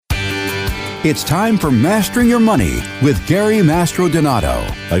It's time for Mastering Your Money with Gary Mastrodonato.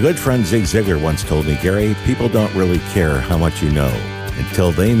 My good friend Zig Ziglar once told me, Gary, people don't really care how much you know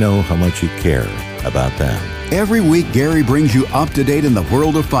until they know how much you care about them. Every week, Gary brings you up to date in the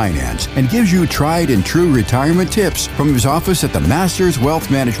world of finance and gives you tried and true retirement tips from his office at the Masters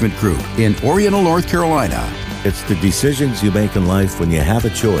Wealth Management Group in Oriental, North Carolina. It's the decisions you make in life when you have a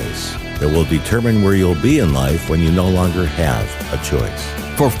choice that will determine where you'll be in life when you no longer have a choice.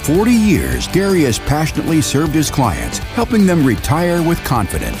 For 40 years, Gary has passionately served his clients, helping them retire with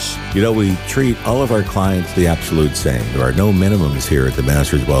confidence. You know, we treat all of our clients the absolute same. There are no minimums here at the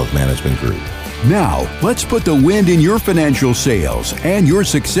Masters Wealth Management Group. Now, let's put the wind in your financial sails and your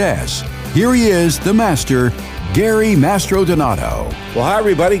success. Here he is, the master, Gary Mastrodonato. Well, hi,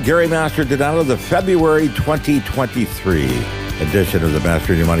 everybody. Gary Mastrodonato, the February 2023 edition of the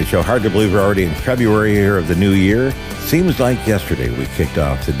Mastering Your Money Show. Hard to believe we're already in February here of the new year. Seems like yesterday we kicked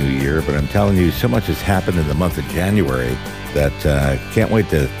off the new year, but I'm telling you, so much has happened in the month of January that can't wait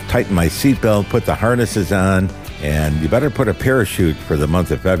to tighten my seatbelt, put the harnesses on, and you better put a parachute for the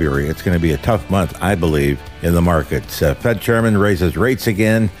month of February. It's going to be a tough month, I believe, in the markets. Fed chairman raises rates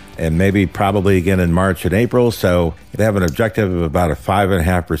again, and maybe probably again in March and April. So they have an objective of about a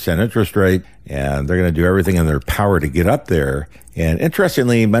 5.5% interest rate, and they're going to do everything in their power to get up there. And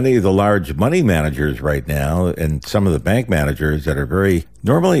interestingly, many of the large money managers right now and some of the bank managers that are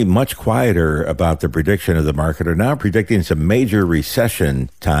normally much quieter about the prediction of the market are now predicting some major recession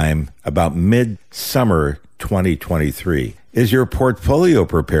time about mid-summer 2023. Is your portfolio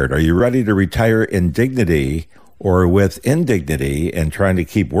prepared? Are you ready to retire in dignity or with indignity and trying to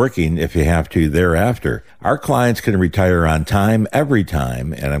keep working if you have to thereafter? Our clients can retire on time every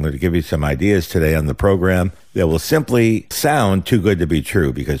time, and I'm going to give you some ideas today on the program that will simply sound too good to be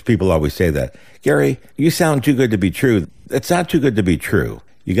true, because people always say that. Gary, you sound too good to be true. It's not too good to be true.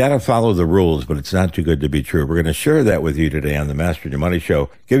 You got to follow the rules, but it's not too good to be true. We're going to share that with you today on the Mastering Your Money Show.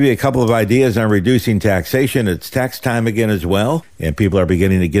 Give you a couple of ideas on reducing taxation. It's tax time again as well, and people are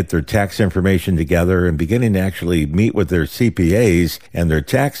beginning to get their tax information together and beginning to actually meet with their CPAs and their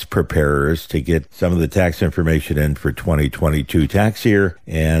tax preparers to get some of the tax information in for 2022 tax year.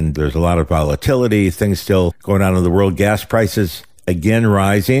 And there's a lot of volatility, things still going on in the world. Gas prices again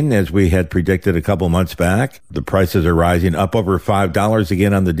rising, as we had predicted a couple months back. The prices are rising up over $5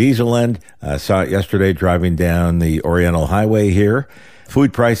 again on the diesel end. Saw it yesterday driving down the Oriental Highway here.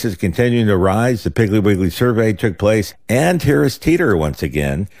 Food prices continuing to rise. The Piggly Wiggly survey took place. And Harris Teeter once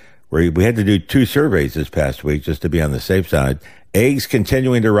again, where we had to do 2 surveys this past week just to be on the safe side. Eggs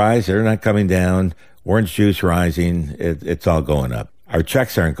continuing to rise. They're not coming down. Orange juice rising. It's all going up. Our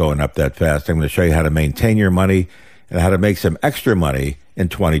checks aren't going up that fast. I'm going to show you how to maintain your money and how to make some extra money in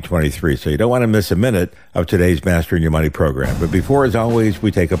 2023. So you don't want to miss a minute of today's Mastering Your Money program. But before, as always,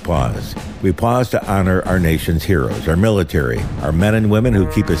 we take a pause. We pause to honor our nation's heroes, our military, our men and women who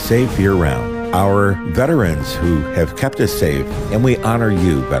keep us safe year-round, our veterans who have kept us safe, and we honor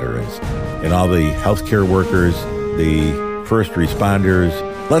you, veterans, and all the healthcare workers, the first responders.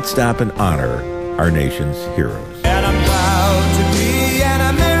 Let's stop and honor our nation's heroes. And I'm proud to be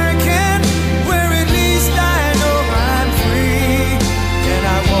an American, where at least I know I'm free. And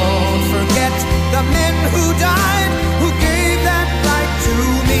I won't forget the men who died, who gave that right to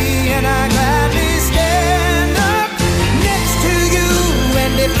me. And I gladly stand up next to you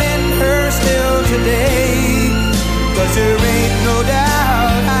and defend her still today. 'Cause there ain't no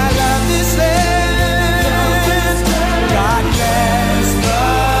doubt I love this land. God bless the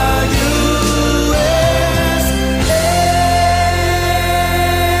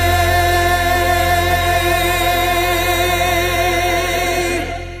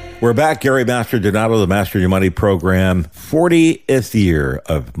We're back. Gary Mastrodonato, the Mastering Your Money program. 40th year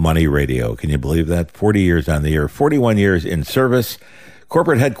of Money Radio. Can you believe that? 40 years on the air, 41 years in service.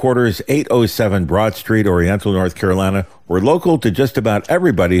 Corporate headquarters, 807 Broad Street, Oriental, North Carolina. We're local to just about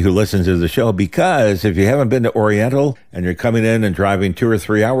everybody who listens to the show, because if you haven't been to Oriental and you're coming in and driving 2 or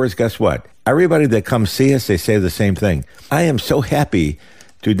 3 hours, guess what? Everybody that comes see us, they say the same thing. I am so happy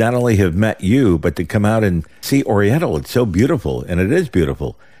to not only have met you, but to come out and see Oriental. It's so beautiful, and it is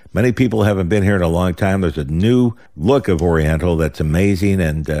beautiful. Many people haven't been here in a long time. There's a new look of Oriental that's amazing,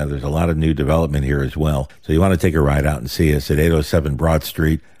 and there's a lot of new development here as well. So you want to take a ride out and see us at 807 Broad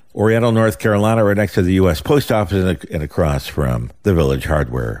Street, Oriental, North Carolina, right next to the U.S. Post Office and across from the Village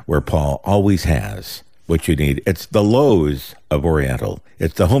Hardware, where Paul always has what you need. It's the Lowe's of Oriental.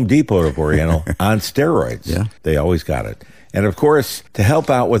 It's the Home Depot of Oriental on steroids. Yeah. They always got it. And of course, to help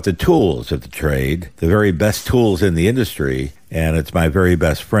out with the tools of the trade, the very best tools in the industry, and it's my very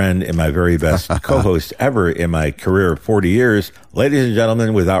best friend and my very best co-host ever in my career of 40 years. Ladies and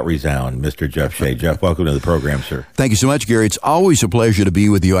gentlemen, without resound, Mr. Jeff Shea. Jeff, welcome to the program, sir. Thank you so much, Gary. It's always a pleasure to be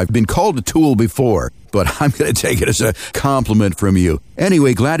with you. I've been called a tool before, but I'm going to take it as a compliment from you.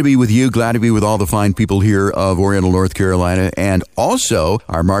 Anyway, glad to be with you. Glad to be with all the fine people here of Oriental, North Carolina, and also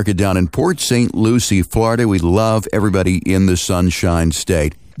our market down in Port St. Lucie, Florida. We love everybody in the Sunshine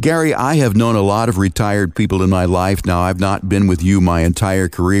State. Gary, I have known a lot of retired people in my life. Now, I've not been with you my entire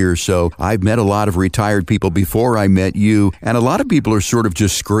career, so I've met a lot of retired people before I met you, and a lot of people are sort of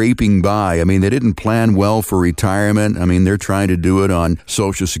just scraping by. I mean, they didn't plan well for retirement. I mean, they're trying to do it on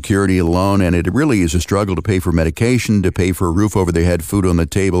Social Security alone, and it really is a struggle to pay for medication, to pay for a roof over their head, food on the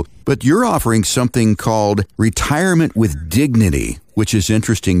table. But you're offering something called Retirement with Dignity, which is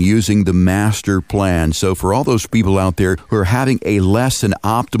interesting, using the master plan. So for all those people out there who are having a less than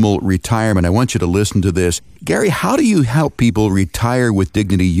optimal retirement, I want you to listen to this. Gary, how do you help people retire with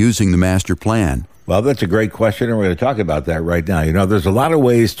dignity using the master plan? Well, that's a great question, and we're going to talk about that right now. You know, there's a lot of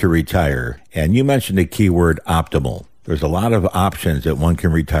ways to retire, and you mentioned the key word optimal. There's a lot of options that one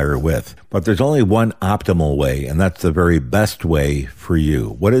can retire with, but there's only one optimal way, and that's the very best way for you.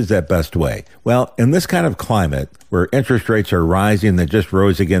 What is that best way? Well, in this kind of climate where interest rates are rising, that just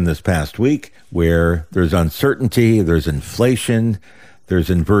rose again this past week, where there's uncertainty, there's inflation,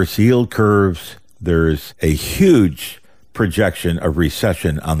 there's inverse yield curves, there's a huge projection of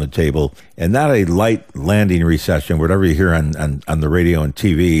recession on the table, and not a light landing recession, whatever you hear on the radio and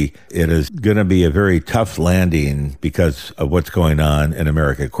TV. It is going to be a very tough landing because of what's going on in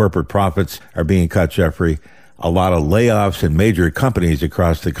America. Corporate profits are being cut, Jeffrey. A lot of layoffs in major companies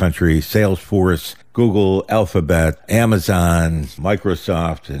across the country, Salesforce, Google, Alphabet, Amazon,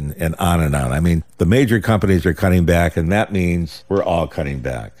 Microsoft, and on and on. I mean, the major companies are cutting back, and that means we're all cutting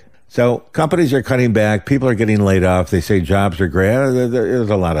back. So companies are cutting back. People are getting laid off. They say jobs are great. There's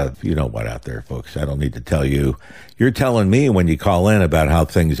a lot of, you know what, out there, folks. I don't need to tell you. You're telling me when you call in about how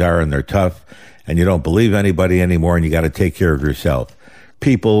things are and they're tough and you don't believe anybody anymore and you got to take care of yourself.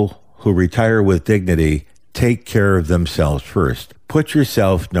 People who retire with dignity take care of themselves first. Put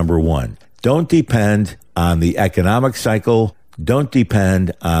yourself number one. Don't depend on the economic cycle. Don't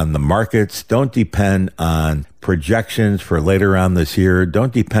depend on the markets. Don't depend on projections for later on this year.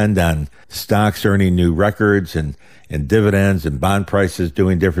 Don't depend on stocks earning new records and dividends and bond prices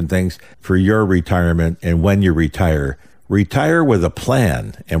doing different things for your retirement. And when you retire with a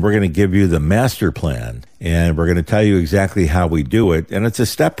plan. And we're going to give you the master plan. And we're going to tell you exactly how we do it. And it's a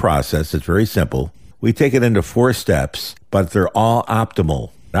step process. It's very simple. We take it into 4 steps, but they're all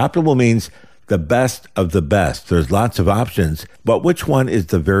optimal. Optimal means the best of the best. There's lots of options, but which one is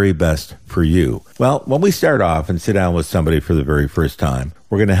the very best for you? Well, when we start off and sit down with somebody for the very first time,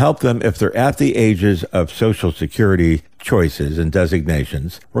 we're going to help them if they're at the ages of Social Security choices and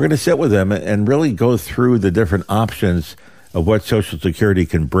designations. We're going to sit with them and really go through the different options of what Social Security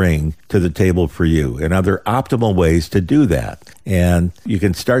can bring to the table for you and other optimal ways to do that. And you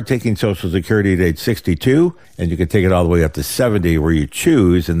can start taking Social Security at age 62, and you can take it all the way up to 70 where you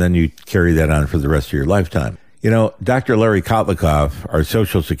choose, and then you carry that on for the rest of your lifetime. You know, Dr. Larry Kotlikoff, our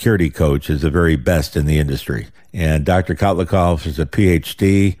Social Security coach, is the very best in the industry. And Dr. Kotlikoff is a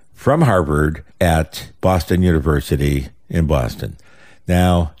PhD from Harvard at Boston University in Boston.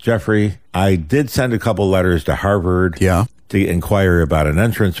 Now, Jeffrey, I did send a couple letters to Harvard to inquire about an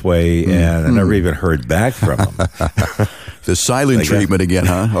entranceway, and I never even heard back from them. The silent treatment again,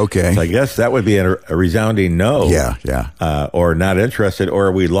 huh? Okay. So I guess that would be a resounding no. Yeah. Or not interested,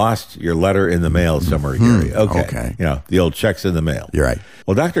 or we lost your letter in the mail somewhere, Gary. Okay. You know, the old checks in the mail. You're right.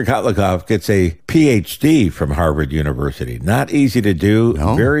 Well, Dr. Kotlikoff gets a PhD from Harvard University. Not easy to do,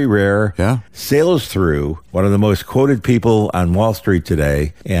 very rare. Yeah. Sails through, one of the most quoted people on Wall Street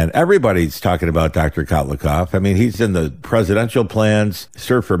today, and everybody's talking about Dr. Kotlikoff. I mean, he's in the presidential plans,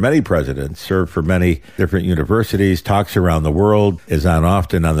 served for many presidents, served for many different universities, talks around the world, is on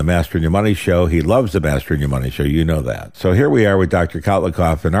often on the Mastering Your Money show. He loves the Mastering Your Money show. You know that. So here we are with Dr.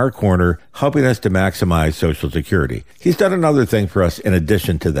 Kotlikoff in our corner, helping us to maximize Social Security. He's done another thing for us in addition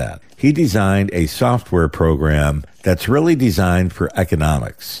to that. He designed a software program that's really designed for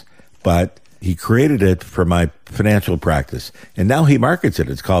economics, but he created it for my financial practice, and now he markets it.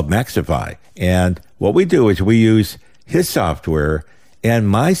 It's called Maxify. And what we do is we use his software and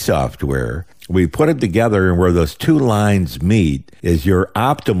my software. We put them together, and where those two lines meet is your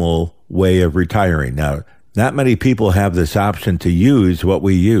optimal way of retiring. Now, not many people have this option to use what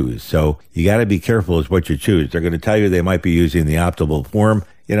we use, so you got to be careful as what you choose. They're going to tell you they might be using the optimal form.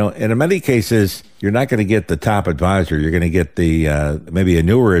 and in many cases, you're not going to get the top advisor. You're going to get the maybe a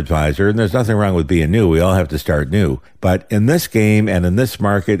newer advisor, and there's nothing wrong with being new. We all have to start new. But in this game and in this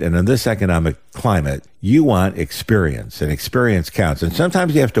market and in this economic climate, you want experience, and experience counts. And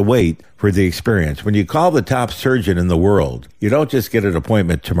sometimes you have to wait for the experience. When you call the top surgeon in the world, you don't just get an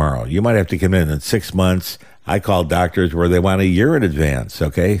appointment tomorrow. You might have to come in 6 months. I call doctors where they want a year in advance,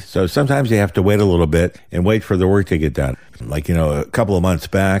 okay? So sometimes you have to wait a little bit and wait for the work to get done. Like, a couple of months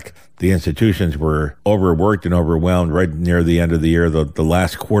back, the institutions were overworked and overwhelmed right near the end of the year. The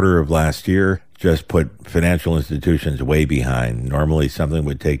last quarter of last year just put financial institutions way behind. Normally something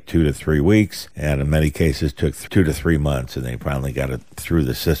would take 2 to 3 weeks, and in many cases took 2 to 3 months, and they finally got it through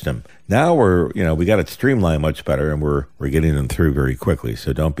the system. Now we got it streamlined much better, and we're getting them through very quickly.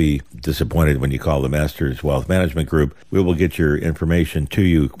 So don't be disappointed when you call the Masters Wealth Management Group. We will get your information to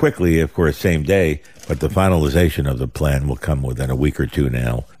you quickly, of course, same day, but the finalization of the plan will come within a week or two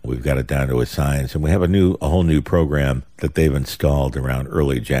now. We've got it down to a science, and we have a whole new program that they've installed around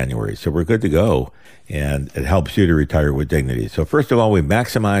early January. So we're good to go, and it helps you to retire with dignity. So first of all, we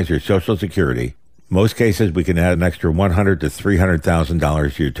maximize your Social Security. Most cases, we can add an extra $100,000 to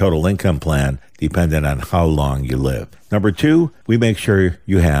 $300,000 to your total income plan, depending on how long you live. Number 2, we make sure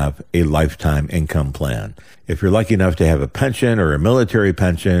you have a lifetime income plan. If you're lucky enough to have a pension or a military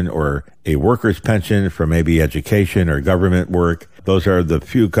pension or a worker's pension for maybe education or government work, those are the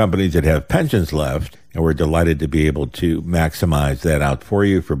few companies that have pensions left, and we're delighted to be able to maximize that out for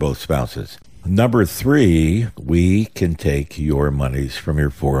you for both spouses. Number 3, we can take your monies from your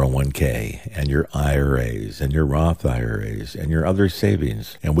 401k and your IRAs and your Roth IRAs and your other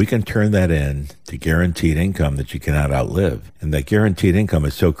savings, and we can turn that in to guaranteed income that you cannot outlive. And that guaranteed income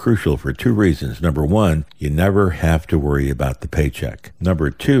is so crucial for 2 reasons. Number 1, you never have to worry about the paycheck.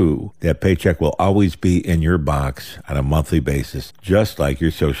 Number 2, that paycheck will always be in your box on a monthly basis, just like your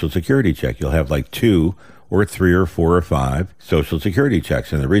Social Security check. You'll have like 2 or 3 or 4 or 5 Social Security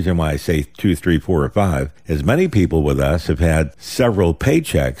checks. And the reason why I say 2, 3, 4, or 5 is many people with us have had several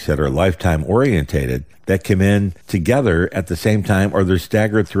paychecks that are lifetime orientated that come in together at the same time, or they're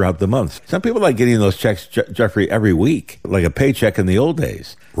staggered throughout the month. Some people like getting those checks, Jeffrey, every week, like a paycheck in the old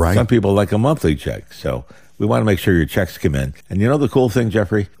days. Right. Some people like a monthly check. So we want to make sure your checks come in. And you know the cool thing,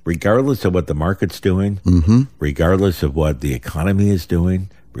 Jeffrey? Regardless of what the market's doing, regardless of what the economy is doing,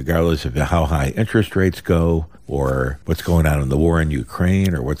 regardless of how high interest rates go, or what's going on in the war in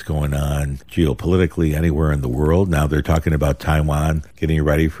Ukraine, or what's going on geopolitically anywhere in the world. Now they're talking about Taiwan getting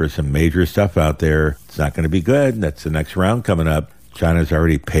ready for some major stuff out there. It's not going to be good. That's the next round coming up. China's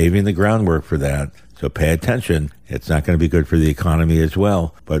already paving the groundwork for that. So pay attention. It's not going to be good for the economy as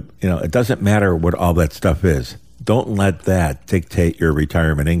well. But, it doesn't matter what all that stuff is. Don't let that dictate your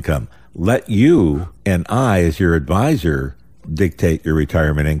retirement income. Let you and I, as your advisor, dictate your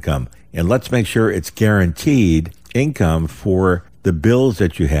retirement income. And let's make sure it's guaranteed income for the bills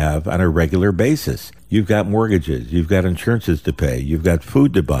that you have on a regular basis. You've got mortgages, you've got insurances to pay, you've got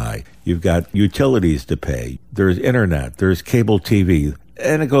food to buy, you've got utilities to pay, there's internet, there's cable TV,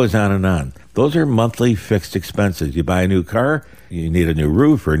 and it goes on and on. Those are monthly fixed expenses. You buy a new car, you need a new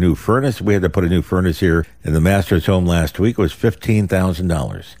roof or a new furnace. We had to put a new furnace here in the Masters home last week. It was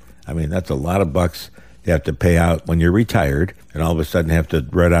 $15,000. I mean, that's a lot of bucks you have to pay out when you're retired, and all of a sudden have to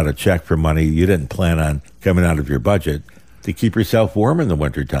write out a check for money you didn't plan on coming out of your budget to keep yourself warm in the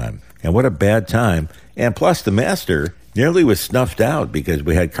wintertime. And what a bad time. And plus, the Master nearly was snuffed out because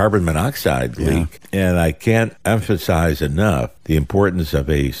we had carbon monoxide leak. And I can't emphasize enough the importance of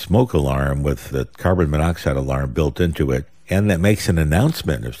a smoke alarm with the carbon monoxide alarm built into it. And that makes an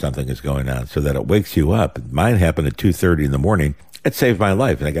announcement if something is going on so that it wakes you up. Mine happened at 2:30 in the morning. It saved my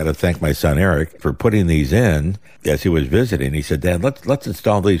life, and I got to thank my son Eric for putting these in as he was visiting. He said, "Dad, let's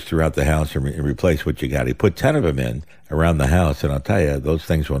install these throughout the house and replace what you got." He put 10 of them in around the house, and I'll tell you, those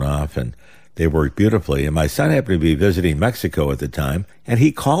things went off, and they worked beautifully. And my son happened to be visiting Mexico at the time, and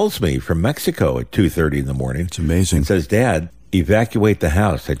he calls me from Mexico at 2:30 in the morning. It's amazing. And says, "Dad, evacuate the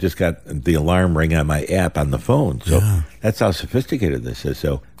house. I just got the alarm ring on my app on the phone." So that's how sophisticated this is.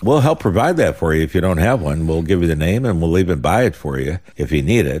 So we'll help provide that for you if you don't have one. We'll give you the name, and we'll even buy it for you if you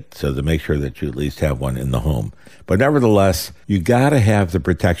need it, so to make sure that you at least have one in the home. But nevertheless, you got to have the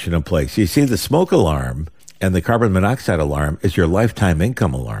protection in place. You see, the smoke alarm and the carbon monoxide alarm is your lifetime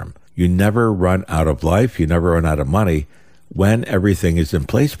income alarm. You never run out of life. You never run out of money when everything is in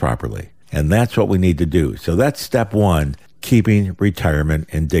place properly. And that's what we need to do. So that's step 1. Keeping retirement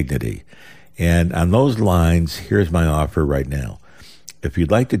and dignity. And on those lines, here's my offer right now. If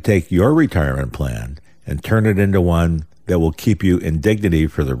you'd like to take your retirement plan and turn it into one that will keep you in dignity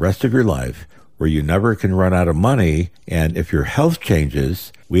for the rest of your life, where you never can run out of money. And if your health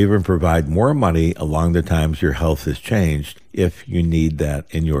changes, we even provide more money along the times your health has changed if you need that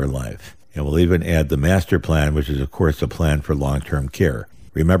in your life. And we'll even add the master plan, which is, of course, a plan for long-term care.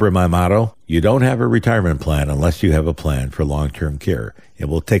 Remember my motto? You don't have a retirement plan unless you have a plan for long-term care. And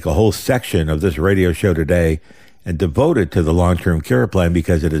we'll take a whole section of this radio show today and devote it to the long-term care plan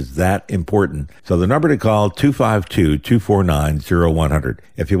because it is that important. So the number to call, 252-249-0100.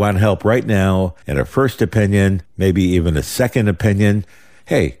 If you want help right now and a first opinion, maybe even a second opinion,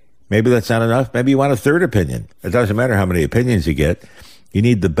 hey, maybe that's not enough. Maybe you want a third opinion. It doesn't matter how many opinions you get. You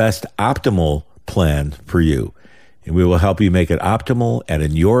need the best optimal plan for you. And we will help you make it optimal and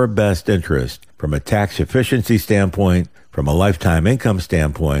in your best interest from a tax efficiency standpoint, from a lifetime income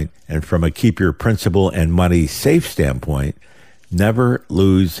standpoint, and from a keep your principal and money safe standpoint. Never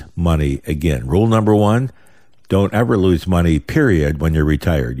lose money again. Rule number 1, don't ever lose money, period, when you're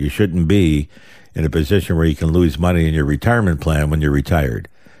retired. You shouldn't be in a position where you can lose money in your retirement plan when you're retired.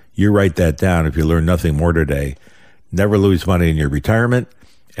 You write that down if you learn nothing more today. Never lose money in your retirement,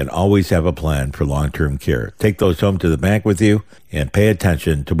 and always have a plan for long-term care. Take those home to the bank with you and pay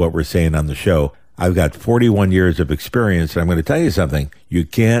attention to what we're saying on the show. I've got 41 years of experience, and I'm going to tell you something. You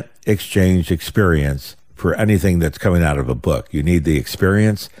can't exchange experience for anything that's coming out of a book. You need the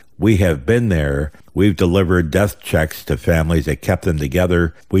experience. We have been there. We've delivered death checks to families that kept them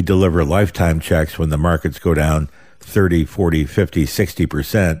together. We deliver lifetime checks when the markets go down 30, 40, 50,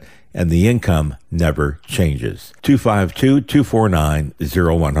 60%. And the income never changes.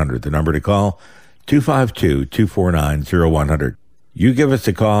 252-249-0100. The number to call, 252-249-0100. You give us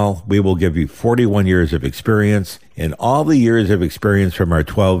a call, we will give you 41 years of experience and all the years of experience from our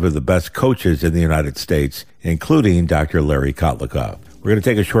 12 of the best coaches in the United States, including Dr. Larry Kotlikoff. We're going to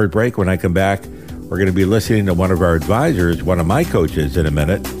take a short break. When I come back, we're going to be listening to one of our advisors, one of my coaches, in a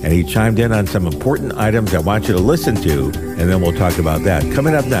minute, and he chimed in on some important items I want you to listen to, and then we'll talk about that.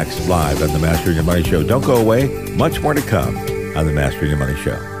 Coming up next, live on the Mastering Your Money Show. Don't go away. Much more to come on the Mastering Your Money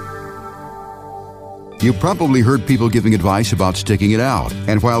Show. You've probably heard people giving advice about sticking it out.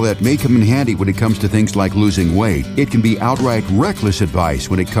 And while that may come in handy when it comes to things like losing weight, it can be outright reckless advice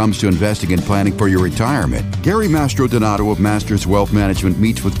when it comes to investing and planning for your retirement. Gary Mastrodonato of Masters Wealth Management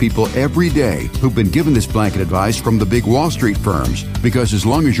meets with people every day who've been given this blanket advice from the big Wall Street firms. Because as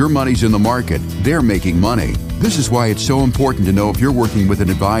long as your money's in the market, they're making money. This is why it's so important to know if you're working with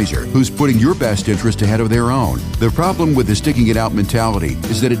an advisor who's putting your best interest ahead of their own. The problem with the sticking it out mentality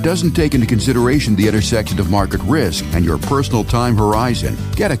is that it doesn't take into consideration the intersection of market risk and your personal time horizon.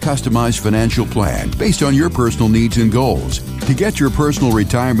 Get a customized financial plan based on your personal needs and goals. To get your personal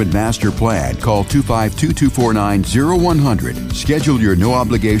retirement master plan, call 252-249-0100. Schedule your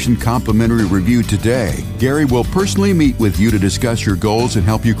no-obligation complimentary review today. Gary will personally meet with you to discuss your goals and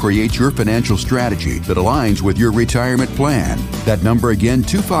help you create your financial strategy that aligns with your retirement plan. That number again,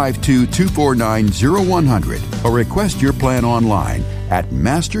 252-249-0100. Or request your plan online at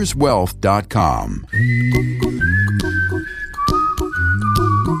masterswealth.com.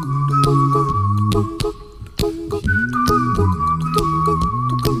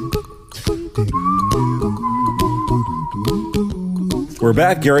 We're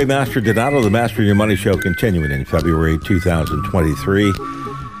back. Gary Mastrodonato, the Mastering Your Money Show, continuing in February 2023.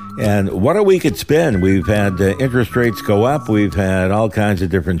 And what a week it's been. We've had interest rates go up. We've had all kinds of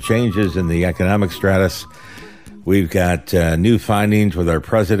different changes in the economic stratus. We've got new findings with our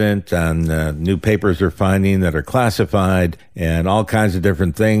president on new papers they're finding that are classified and all kinds of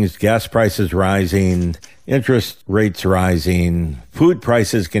different things. Gas prices rising, interest rates rising, food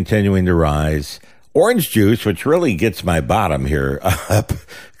prices continuing to rise. Orange juice, which really gets my bottom here up,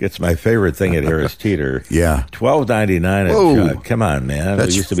 gets my favorite thing at Harris Teeter. Yeah. $12.99 a jug. Come on, man.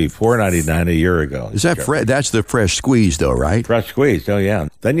 It used to be $4.99 a year ago. Is that that's the fresh squeezed, though, right? Fresh squeezed, oh, yeah.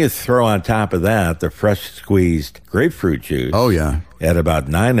 Then you throw on top of that the fresh squeezed grapefruit juice. Oh, yeah. At about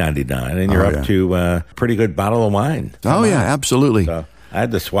 $9.99, and you're up to a pretty good bottle of wine. Yeah, absolutely. So I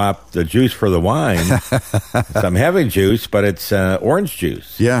had to swap the juice for the wine. So I'm having juice, but it's orange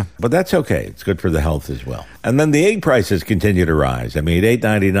juice. Yeah. But that's okay. It's good for the health as well. And then the egg prices continue to rise. I mean,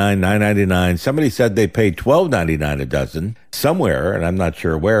 $8.99, $9.99. Somebody said they paid $12.99 a dozen somewhere, and I'm not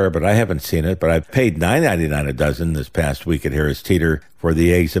sure where, but I haven't seen it. But I paid $9.99 a dozen this past week at Harris Teeter for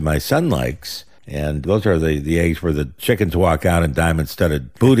the eggs that my son likes. And those are the eggs where the chickens walk out in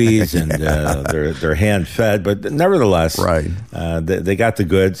diamond-studded booties and they're hand-fed. But nevertheless, right. They got the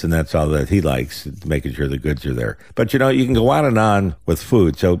goods, and that's all that he likes, making sure the goods are there. But, you can go on and on with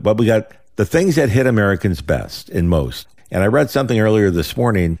food. But we got the things that hit Americans best in most. And I read something earlier this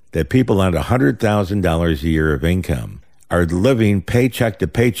morning that people on $100,000 a year of income are living paycheck to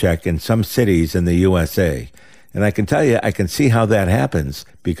paycheck in some cities in the USA. And I can tell you, I can see how that happens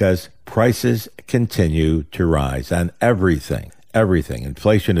because prices continue to rise on everything. Everything.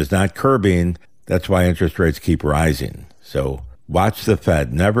 Inflation is not curbing. That's why interest rates keep rising. So watch the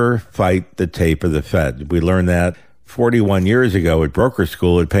Fed. Never fight the tape of the Fed. We learned that 41 years ago at broker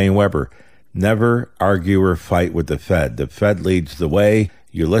school at Payne Weber. Never argue or fight with the Fed. The Fed leads the way.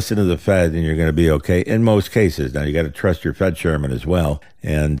 You listen to the Fed and you're going to be okay in most cases. Now, you got to trust your Fed chairman as well.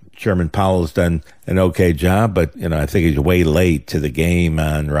 And Chairman Powell's done an okay job, but, I think he's way late to the game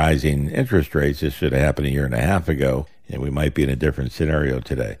on rising interest rates. This should have happened a year and a half ago, and we might be in a different scenario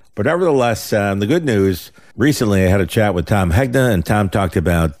today. But nevertheless, the good news, recently I had a chat with Tom Hegna, and Tom talked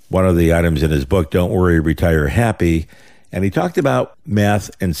about one of the items in his book, Don't Worry, Retire Happy. And he talked about math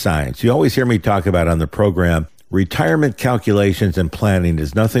and science. You always hear me talk about on the program, retirement calculations and planning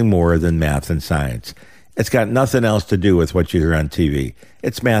is nothing more than math and science. It's got nothing else to do with what you hear on TV.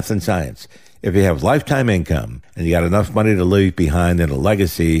 It's math and science. If you have lifetime income and you got enough money to leave behind in a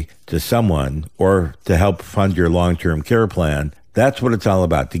legacy to someone or to help fund your long-term care plan, that's what it's all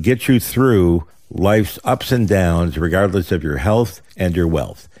about, to get you through life's ups and downs, regardless of your health and your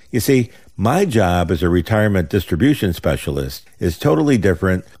wealth. You see, my job as a retirement distribution specialist is totally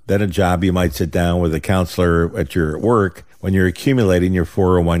different than a job you might sit down with a counselor at your work when you're accumulating your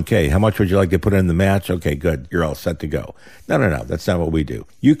 401k. How much would you like to put in the match? Okay, good. You're all set to go. No. That's not what we do.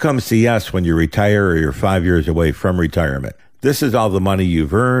 You come see us when you retire or you're 5 years away from retirement. This is all the money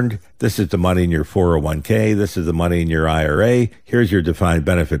you've earned. This is the money in your 401k. This is the money in your IRA. Here's your defined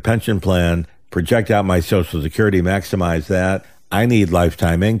benefit pension plan. Project out my Social Security, maximize that. I need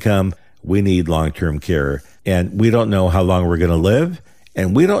lifetime income. We need long-term care. And we don't know how long we're going to live.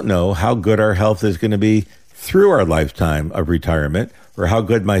 And we don't know how good our health is going to be through our lifetime of retirement, or how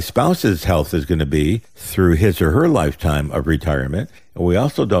good my spouse's health is going to be through his or her lifetime of retirement. And we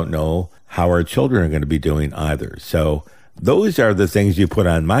also don't know how our children are going to be doing either. So those are the things you put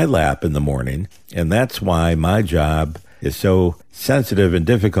on my lap in the morning. And that's why my job is so sensitive and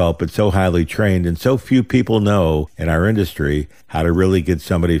difficult, but so highly trained. And so few people know in our industry how to really get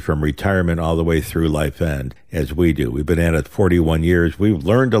somebody from retirement all the way through life end as we do. We've been at it 41 years. We've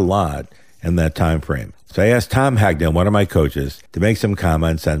learned a lot in that time frame. So I asked Tom Hegna, one of my coaches, to make some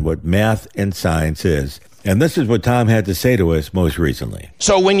comments on what math and science is. And this is what Tom had to say to us most recently.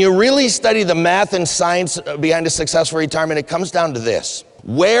 So when you really study the math and science behind a successful retirement, it comes down to this.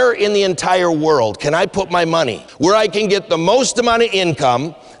 Where in the entire world can I put my money where I can get the most amount of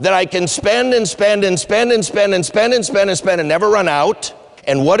income that I can spend and spend and spend and spend and spend and spend and spend and never run out?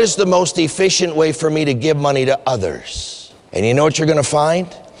 And what is the most efficient way for me to give money to others? And you know what you're going to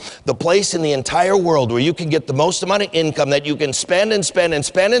find? The place in the entire world where you can get the most amount of income that you can spend and spend and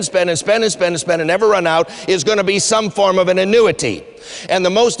spend and spend and spend and spend and spend and never run out is going to be some form of an annuity. And the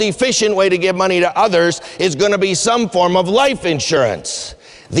most efficient way to give money to others is going to be some form of life insurance.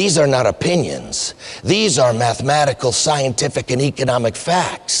 These are not opinions. These are mathematical, scientific, and economic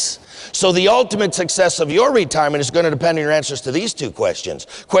facts. So the ultimate success of your retirement is going to depend on your answers to these two questions.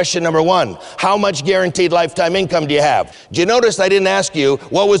 Question number one, how much guaranteed lifetime income do you have? Do you notice I didn't ask you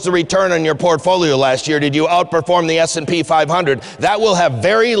what was the return on your portfolio last year? Did you outperform the S&P 500? That will have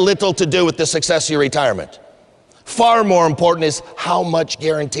very little to do with the success of your retirement. Far more important is how much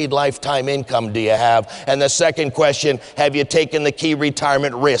guaranteed lifetime income do you have? And the second question, have you taken the key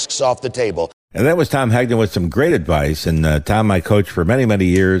retirement risks off the table? And that was Tom Hegna with some great advice. And Tom, my coach for many, many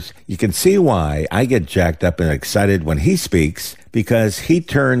years. You can see why I get jacked up and excited when he speaks, because he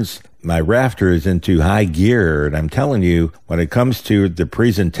turns my rafters into high gear. And I'm telling you, when it comes to the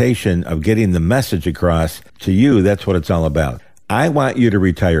presentation of getting the message across to you, that's what it's all about. I want you to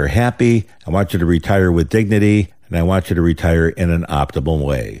retire happy. I want you to retire with dignity. And I want you to retire in an optimal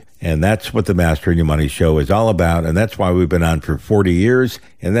way. And that's what the Mastering Your Money show is all about. And that's why we've been on for 40 years.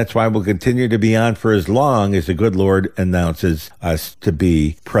 And that's why we'll continue to be on for as long as the good Lord announces us to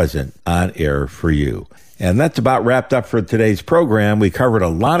be present on air for you. And that's about wrapped up for today's program. We covered a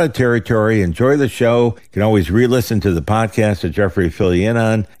lot of territory. Enjoy the show. You can always re-listen to the podcast that Jeffrey fill you in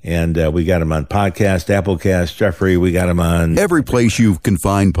on. And we got him on podcast, Applecast. Jeffrey, we got him on every place you can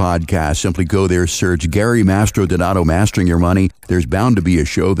find podcasts. Simply go there, search Gary Mastrodonato, Mastering Your Money. There's bound to be a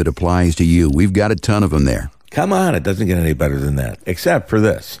show that applies to you. We've got a ton of them there. Come on, it doesn't get any better than that, except for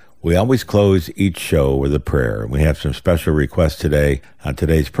this. We always close each show with a prayer. We have some special requests today on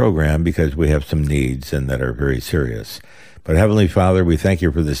today's program because we have some needs and that are very serious. But Heavenly Father, we thank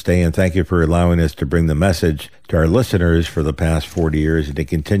you for this day and thank you for allowing us to bring the message to our listeners for the past 40 years and to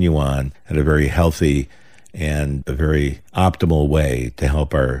continue on in a very healthy and a very optimal way to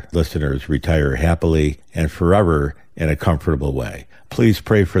help our listeners retire happily and forever in a comfortable way. Please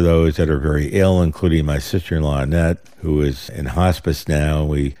pray for those that are very ill, including my sister-in-law, Annette, who is in hospice now.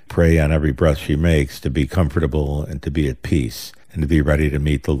 We pray on every breath she makes to be comfortable and to be at peace and to be ready to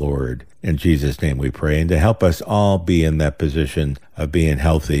meet the Lord. In Jesus' name we pray, and to help us all be in that position of being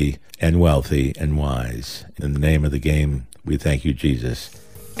healthy and wealthy and wise. In the name of the game, we thank you, Jesus.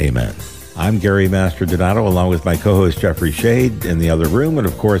 Amen. I'm Gary Mastrodonato, along with my co-host Jeffrey Shade in the other room, and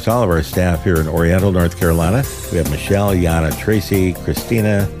of course all of our staff here in Oriental, North Carolina. We have Michelle, Yana, Tracy,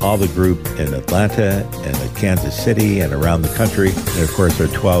 Christina, all the group in Atlanta and Kansas City and around the country, and of course our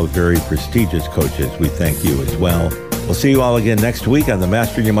 12 very prestigious coaches. We thank you as well. We'll see you all again next week on the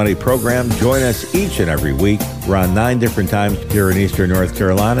Mastering Your Money program. Join us each and every week. We're on 9 different times here in Eastern North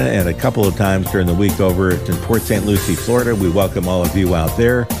Carolina and a couple of times during the week over in Port St. Lucie, Florida. We welcome all of you out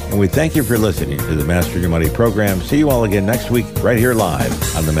there, and we thank you for listening to the Mastering Your Money program. See you all again next week right here live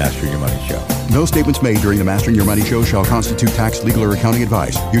on the Mastering Your Money show. No statements made during the Mastering Your Money show shall constitute tax, legal, or accounting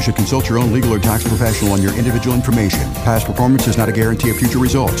advice. You should consult your own legal or tax professional on your individual information. Past performance is not a guarantee of future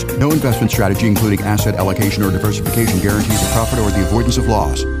results. No investment strategy, including asset allocation or diversification, guarantees a profit or the avoidance of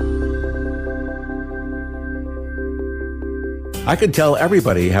loss. I could tell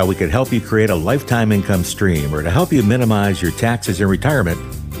everybody how we could help you create a lifetime income stream or to help you minimize your taxes in retirement,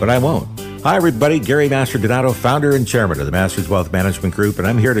 but I won't. Hi, everybody. Gary Mastrodonato, founder and chairman of the Masters Wealth Management Group, and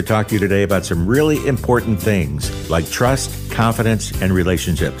I'm here to talk to you today about some really important things like trust, confidence, and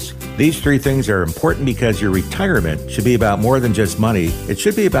relationships. These 3 things are important because your retirement should be about more than just money. It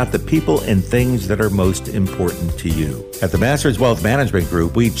should be about the people and things that are most important to you. At the Masters Wealth Management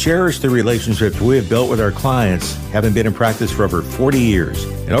Group, we cherish the relationships we have built with our clients, having been in practice for over 40 years.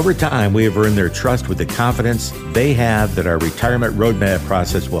 And over time, we have earned their trust with the confidence they have that our retirement roadmap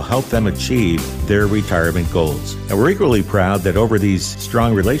process will help them achieve their retirement goals. And we're equally proud that over these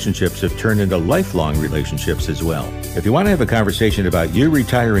strong relationships have turned into lifelong relationships as well. If you want to have a conversation about you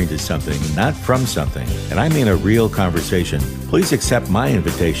retiring to something, not from something, and I mean a real conversation, please accept my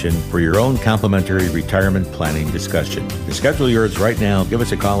invitation for your own complimentary retirement planning discussion. To schedule yours right now, give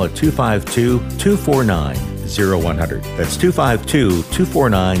us a call at 252-249-0100. That's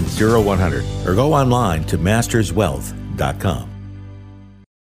 252-249-0100. Or go online to masterswealth.com.